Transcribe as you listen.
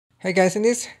Hey guys, in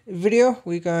this video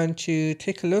we're going to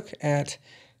take a look at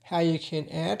how you can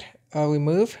add or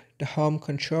remove the home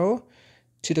control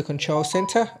to the control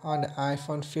center on the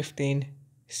iPhone 15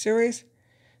 series.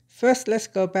 First, let's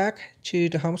go back to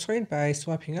the home screen by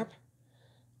swiping up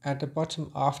at the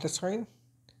bottom of the screen.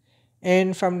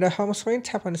 And from the home screen,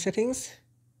 tap on the settings.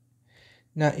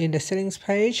 Now in the settings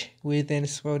page, we then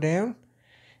scroll down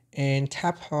and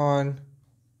tap on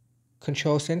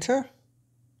control center.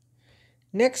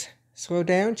 Next, scroll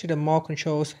down to the More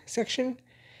Controls section,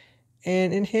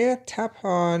 and in here, tap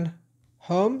on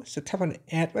Home. So tap on the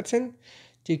Add button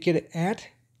to get it add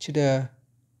to the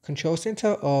Control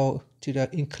Center or to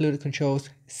the Included Controls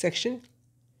section.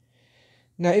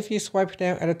 Now, if you swipe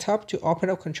down at the top to open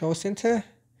up Control Center,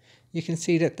 you can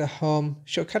see that the Home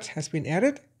shortcut has been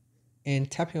added,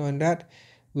 and tapping on that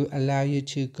will allow you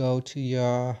to go to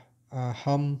your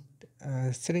Home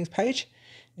settings page.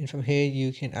 And from here,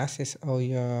 you can access all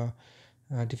your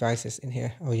devices in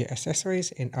here, or your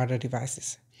accessories and other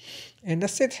devices. And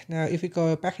that's it. Now, if we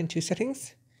go back into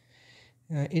settings,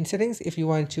 in settings, if you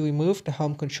want to remove the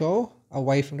home control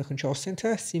away from the control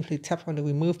center, simply tap on the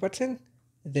remove button,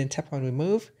 then tap on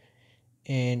remove,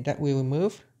 and that will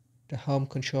remove the home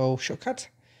control shortcut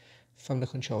from the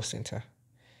control center.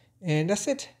 And that's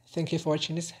it. Thank you for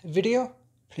watching this video.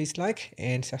 Please like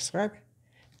and subscribe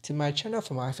to my channel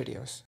for more videos.